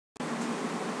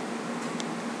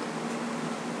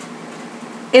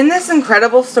In this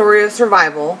incredible story of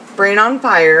survival, Brain on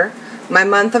Fire, My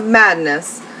Month of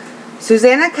Madness,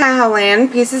 Susanna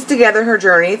Cahalan pieces together her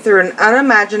journey through an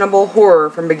unimaginable horror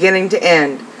from beginning to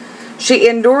end. She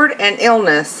endured an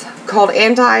illness called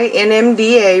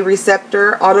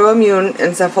Anti-NMDA-receptor autoimmune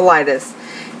encephalitis.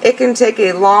 It can take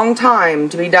a long time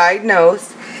to be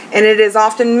diagnosed, and it is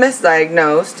often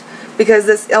misdiagnosed because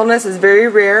this illness is very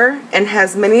rare and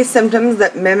has many symptoms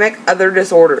that mimic other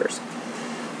disorders.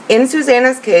 In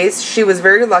Susanna's case, she was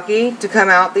very lucky to come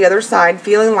out the other side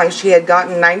feeling like she had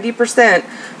gotten 90%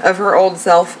 of her old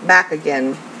self back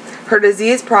again. Her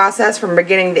disease process from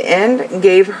beginning to end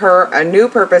gave her a new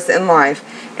purpose in life,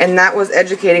 and that was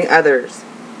educating others.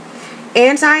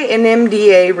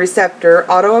 Anti-NMDA-receptor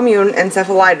autoimmune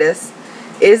encephalitis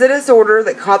is a disorder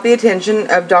that caught the attention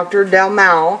of Dr.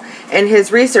 Dalmau and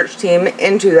his research team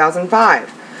in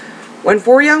 2005. When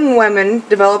 4 young women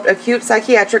developed acute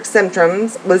psychiatric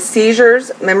symptoms with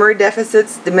seizures, memory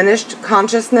deficits, diminished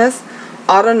consciousness,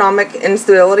 autonomic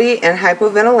instability, and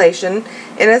hypoventilation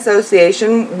in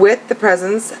association with the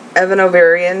presence of an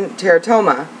ovarian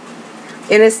teratoma.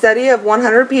 In a study of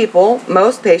 100 people,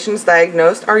 most patients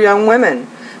diagnosed are young women,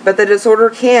 but the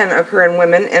disorder can occur in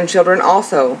women and children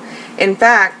also. In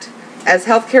fact, as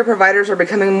healthcare providers are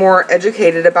becoming more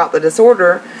educated about the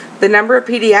disorder, the number of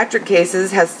pediatric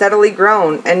cases has steadily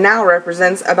grown and now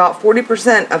represents about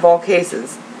 40% of all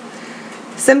cases.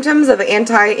 Symptoms of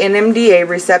anti-NMDA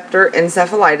receptor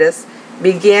encephalitis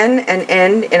begin and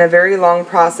end in a very long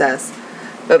process,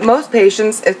 but most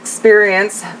patients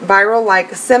experience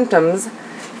viral-like symptoms,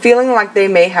 feeling like they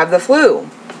may have the flu.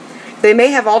 They may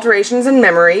have alterations in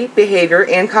memory, behavior,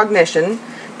 and cognition.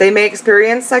 They may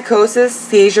experience psychosis,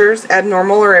 seizures,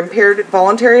 abnormal or impaired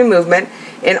voluntary movement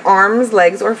in arms,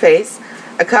 legs, or face,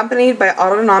 accompanied by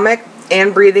autonomic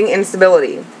and breathing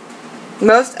instability.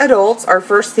 Most adults are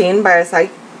first seen by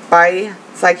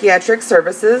psychiatric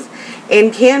services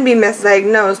and can be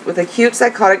misdiagnosed with acute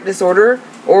psychotic disorder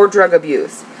or drug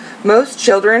abuse. Most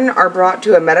children are brought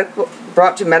to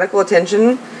medical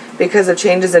attention because of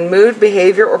changes in mood,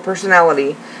 behavior, or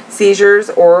personality, seizures,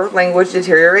 or language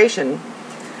deterioration.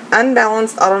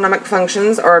 Unbalanced autonomic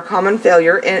functions are a common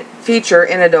feature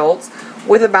in adults,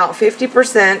 with about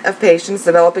 50% of patients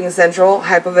developing central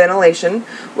hypoventilation,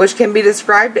 which can be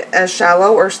described as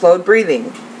shallow or slowed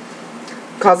breathing,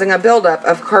 causing a buildup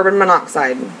of carbon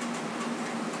monoxide.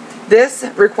 This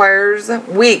requires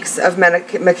weeks of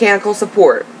mechanical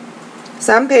support.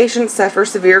 Some patients suffer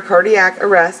severe cardiac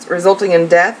arrest, resulting in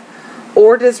death,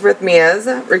 or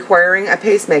dysrhythmias requiring a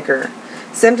pacemaker.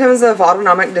 Symptoms of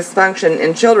autonomic dysfunction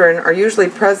in children are usually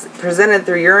presented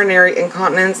through urinary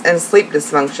incontinence and sleep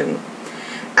dysfunction.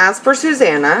 As for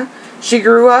Susanna, she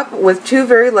grew up with 2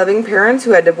 very loving parents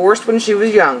who had divorced when she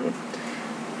was young.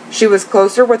 She was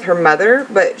closer with her mother,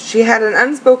 but she had an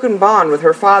unspoken bond with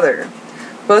her father.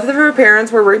 Both of her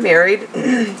parents were remarried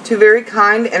to very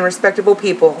kind and respectable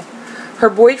people. Her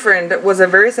boyfriend was a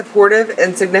very supportive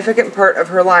and significant part of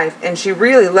her life, and she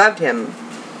really loved him.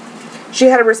 She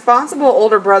had a responsible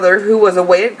older brother who was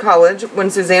away at college when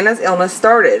Susanna's illness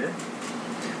started.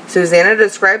 Susanna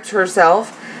describes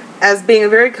herself as being a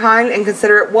very kind and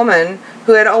considerate woman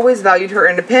who had always valued her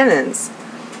independence.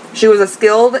 She was a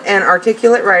skilled and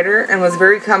articulate writer and was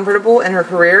very comfortable in her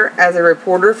career as a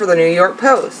reporter for the New York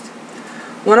Post.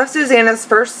 One of Susanna's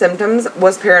first symptoms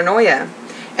was paranoia,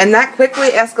 and that quickly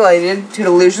escalated to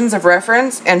delusions of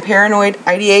reference and paranoid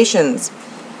ideations.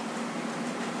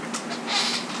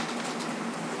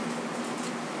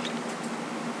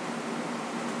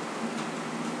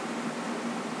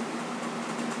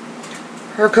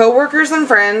 Her co-workers and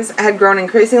friends had grown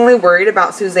increasingly worried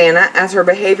about Susanna as her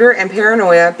behavior and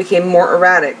paranoia became more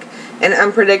erratic and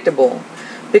unpredictable.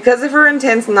 Because of her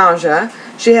intense nausea,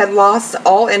 she had lost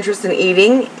all interest in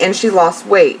eating, and she lost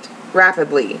weight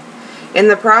rapidly. In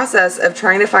the process of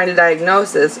trying to find a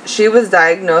diagnosis, she was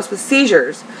diagnosed with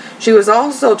seizures. She was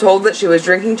also told that she was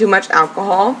drinking too much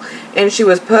alcohol, and she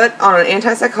was put on an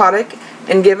antipsychotic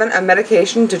and given a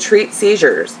medication to treat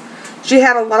seizures. She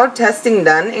had a lot of testing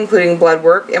done, including blood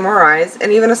work, MRIs,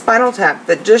 and even a spinal tap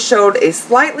that just showed a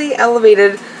slightly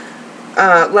elevated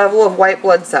level of white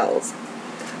blood cells.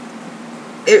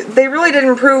 They really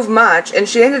didn't prove much, and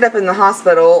she ended up in the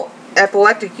hospital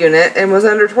epileptic unit and was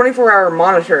under 24-hour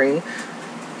monitoring.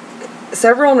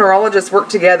 Several neurologists worked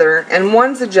together, and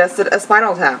one suggested a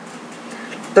spinal tap.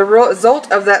 The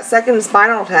result of that second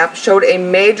spinal tap showed a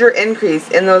major increase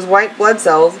in those white blood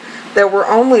cells that were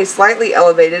only slightly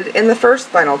elevated in the first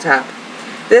spinal tap.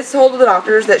 This told the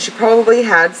doctors that she probably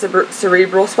had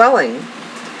cerebral swelling.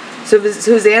 So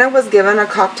Susanna was given a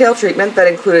cocktail treatment that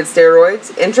included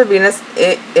steroids, intravenous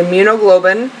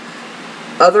immunoglobulin,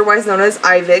 otherwise known as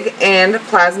IVIG, and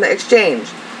plasma exchange.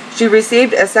 She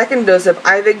received a second dose of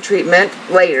IVIG treatment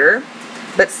later,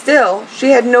 but still,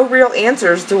 she had no real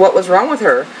answers to what was wrong with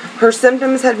her. Her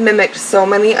symptoms had mimicked so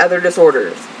many other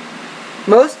disorders.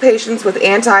 Most patients with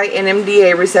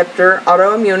anti-NMDA-receptor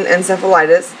autoimmune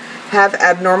encephalitis have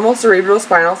abnormal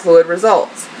cerebrospinal fluid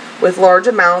results, with large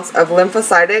amounts of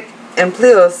lymphocytic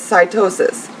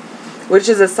amyloidosis, which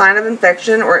is a sign of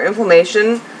infection or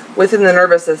inflammation within the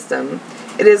nervous system.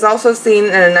 It is also seen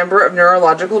in a number of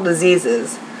neurological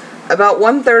diseases. About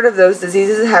 1/3 of those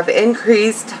diseases have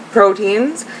increased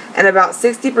proteins, and about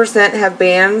 60% have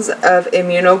bands of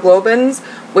immunoglobulins,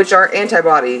 which are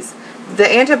antibodies. The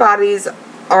antibodies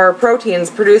are proteins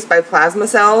produced by plasma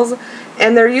cells,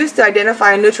 and they're used to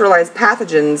identify and neutralize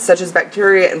pathogens such as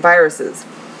bacteria and viruses.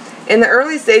 In the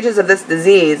early stages of this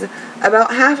disease,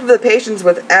 about half of the patients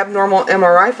with abnormal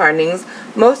MRI findings,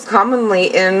 most commonly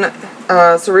in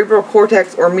cerebral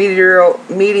cortex or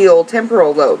medial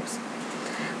temporal lobes.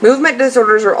 Movement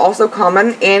disorders are also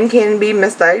common and can be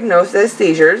misdiagnosed as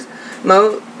seizures.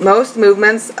 Most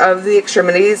movements of the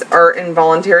extremities are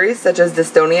involuntary, such as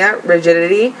dystonia,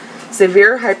 rigidity,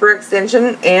 severe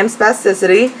hyperextension, and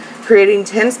spasticity, creating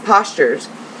tense postures.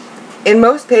 In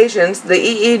most patients, the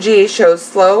EEG shows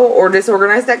slow or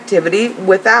disorganized activity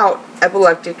without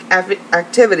epileptic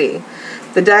activity.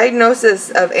 The diagnosis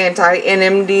of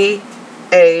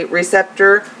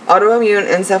anti-NMDA-receptor autoimmune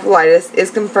encephalitis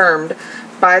is confirmed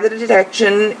by the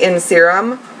detection in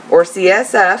serum, or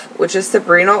CSF, which is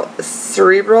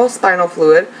cerebral spinal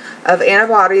fluid, of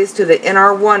antibodies to the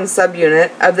NR1 subunit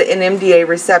of the NMDA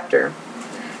receptor.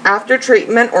 After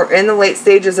treatment or in the late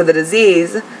stages of the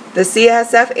disease, the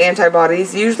CSF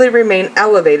antibodies usually remain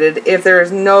elevated if there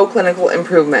is no clinical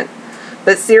improvement,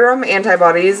 but serum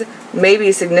antibodies may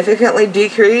be significantly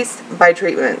decreased by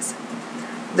treatments.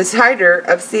 The titer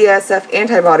of CSF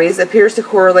antibodies appears to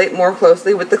correlate more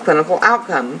closely with the clinical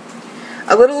outcome.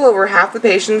 A little over half the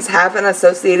patients have an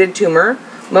associated tumor.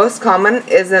 Most common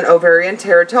is an ovarian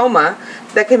teratoma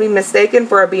that can be mistaken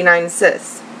for a benign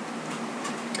cyst.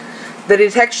 The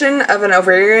detection of an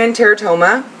ovarian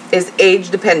teratoma is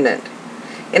age-dependent.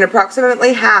 And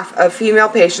approximately half of female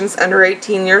patients under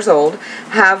 18 years old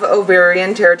have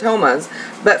ovarian teratomas,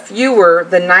 but fewer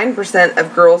than 9%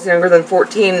 of girls younger than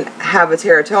 14 have a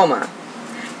teratoma.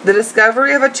 The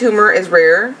discovery of a tumor is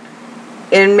rare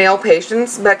in male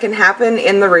patients, but can happen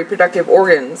in the reproductive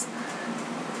organs.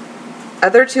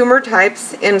 Other tumor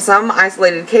types, in some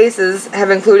isolated cases, have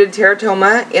included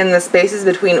teratoma in the spaces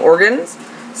between organs,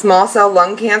 small cell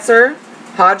lung cancer,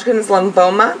 Hodgkin's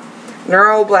lymphoma,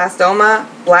 neuroblastoma,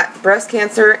 breast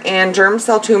cancer, and germ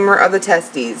cell tumor of the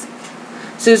testes.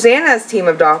 Susanna's team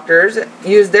of doctors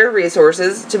used their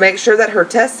resources to make sure that her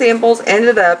test samples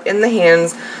ended up in the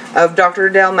hands of Dr.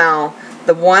 Del Mal,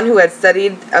 the one who had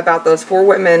studied about those 4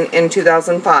 women in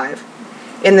 2005.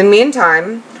 In the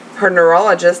meantime, her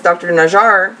neurologist, Dr.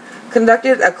 Najjar,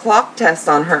 conducted a clock test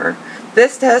on her.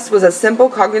 This test was a simple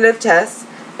cognitive test,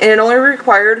 and it only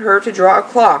required her to draw a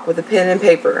clock with a pen and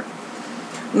paper.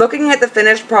 Looking at the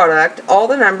finished product, all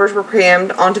the numbers were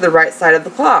crammed onto the right side of the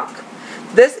clock.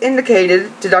 This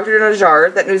indicated to Dr.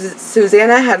 Najjar that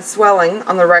Susanna had swelling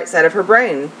on the right side of her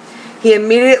brain. He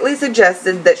immediately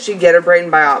suggested that she get a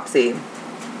brain biopsy.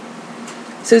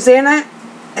 Susanna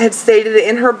had stated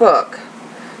in her book,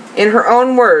 in her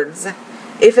own words,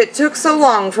 "If it took so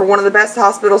long for one of the best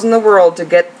hospitals in the world to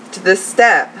get to this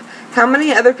step, how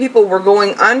many other people were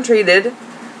going untreated,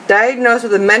 diagnosed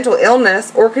with a mental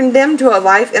illness, or condemned to a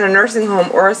life in a nursing home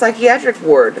or a psychiatric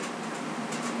ward?"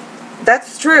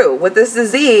 That's true. With this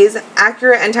disease,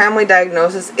 accurate and timely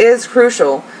diagnosis is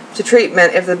crucial to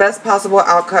treatment if the best possible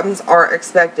outcomes are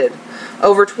expected.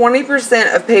 Over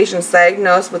 20% of patients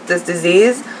diagnosed with this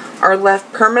disease are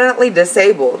left permanently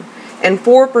disabled, and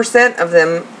 4% of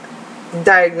them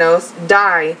diagnosed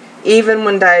die even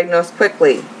when diagnosed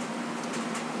quickly.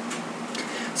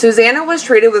 Susanna was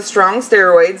treated with strong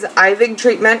steroids, IVIG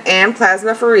treatment, and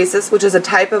plasmapheresis, which is a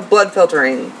type of blood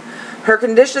filtering. Her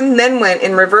condition then went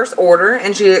in reverse order,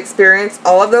 and she experienced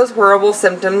all of those horrible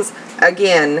symptoms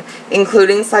again,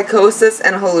 including psychosis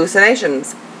and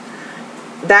hallucinations.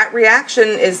 That reaction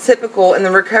is typical in the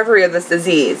recovery of this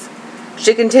disease.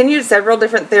 She continued several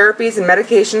different therapies and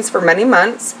medications for many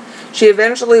months. She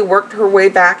eventually worked her way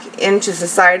back into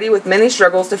society with many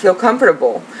struggles to feel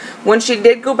comfortable. When she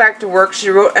did go back to work, she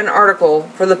wrote an article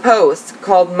for the Post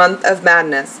called Month of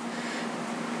Madness.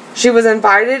 She was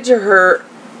invited to her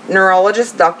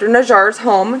neurologist Dr. Najjar's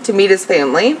home to meet his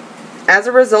family. As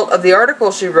a result of the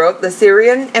article she wrote, the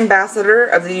Syrian ambassador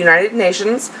of the United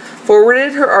Nations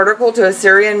forwarded her article to a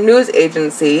Syrian news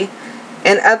agency,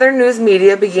 and other news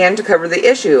media began to cover the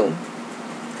issue.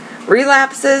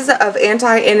 Relapses of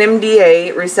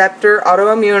anti-NMDA-receptor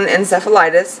autoimmune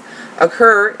encephalitis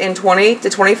occur in 20 to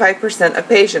 25% of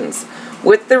patients,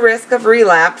 with the risk of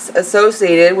relapse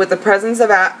associated with the presence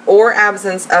of or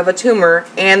absence of a tumor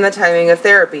and the timing of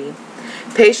therapy.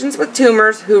 Patients with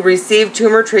tumors who receive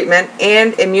tumor treatment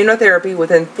and immunotherapy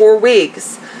within 4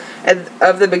 weeks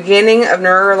of the beginning of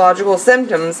neurological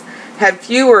symptoms have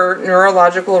fewer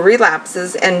neurological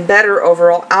relapses and better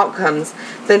overall outcomes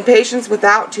than patients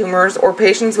without tumors or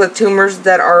patients with tumors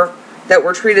that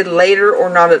were treated later or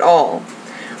not at all.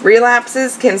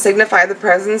 Relapses can signify the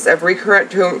presence of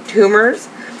recurrent tumors,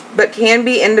 but can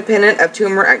be independent of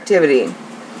tumor activity.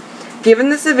 Given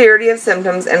the severity of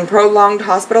symptoms and prolonged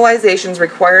hospitalizations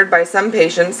required by some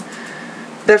patients,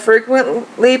 the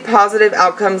frequently positive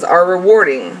outcomes are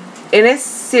rewarding. In a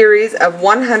series of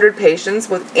 100 patients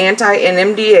with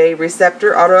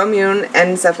anti-NMDA-receptor autoimmune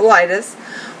encephalitis,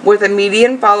 with a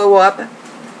median follow-up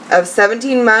of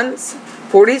 17 months,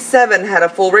 47 had a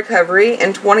full recovery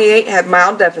and 28 had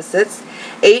mild deficits,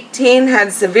 18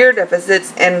 had severe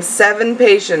deficits, and 7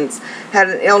 patients had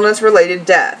an illness-related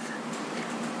death.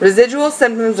 Residual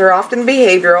symptoms are often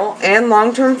behavioral, and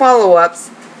long-term follow-ups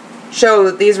show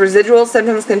that these residual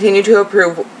symptoms continue to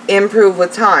improve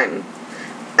with time.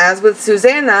 As with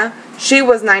Susanna, she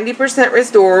was 90%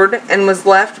 restored and was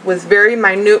left with very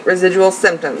minute residual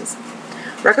symptoms.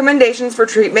 Recommendations for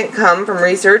treatment come from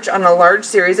research on a large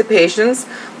series of patients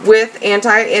with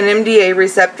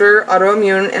anti-NMDA-receptor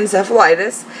autoimmune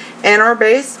encephalitis and are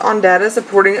based on data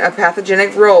supporting a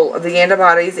pathogenic role of the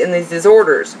antibodies in these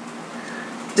disorders.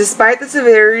 Despite the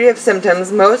severity of symptoms,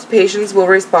 most patients will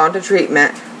respond to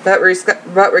treatment, but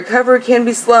recovery can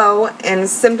be slow and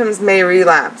symptoms may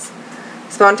relapse.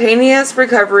 Spontaneous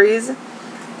recoveries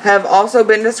have also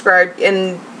been described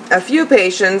in a few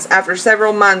patients after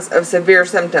several months of severe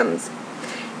symptoms.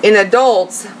 In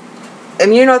adults,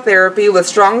 immunotherapy with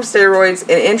strong steroids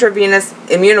and intravenous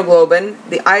immunoglobulin,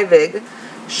 the IVIG,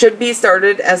 should be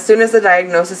started as soon as the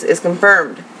diagnosis is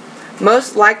confirmed,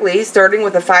 most likely starting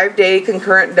with a 5-day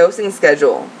concurrent dosing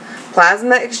schedule.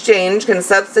 Plasma exchange can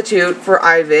substitute for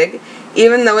IVIG,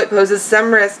 even though it poses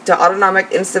some risk to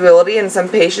autonomic instability in some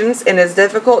patients and is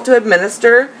difficult to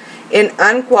administer in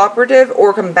uncooperative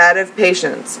or combative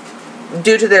patients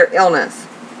due to their illness.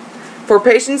 For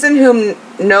patients in whom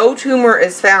no tumor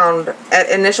is found at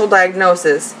initial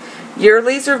diagnosis,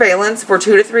 yearly surveillance for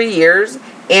 2 to 3 years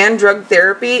and drug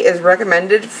therapy is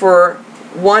recommended for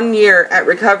 1 year at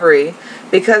recovery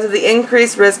because of the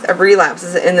increased risk of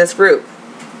relapses in this group.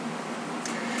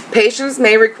 Patients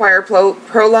may require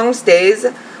prolonged stays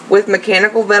with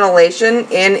mechanical ventilation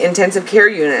in intensive care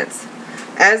units.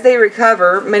 As they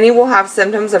recover, many will have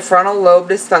symptoms of frontal lobe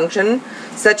dysfunction,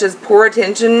 such as poor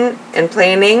attention and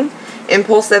planning,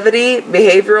 impulsivity,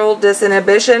 behavioral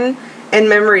disinhibition, and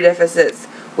memory deficits,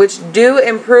 which do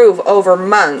improve over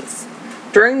months.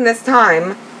 During this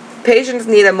time, patients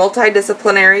need a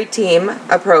multidisciplinary team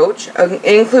approach,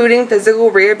 including physical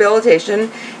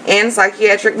rehabilitation and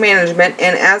psychiatric management,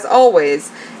 and as always,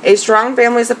 a strong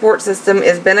family support system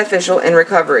is beneficial in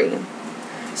recovery.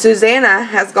 Susanna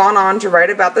has gone on to write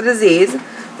about the disease,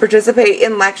 participate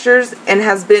in lectures, and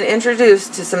has been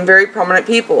introduced to some very prominent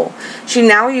people. She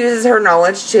now uses her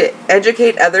knowledge to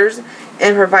educate others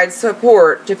and provide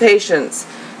support to patients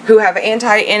who have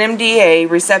anti-NMDA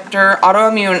receptor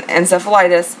autoimmune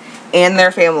encephalitis and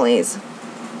their families.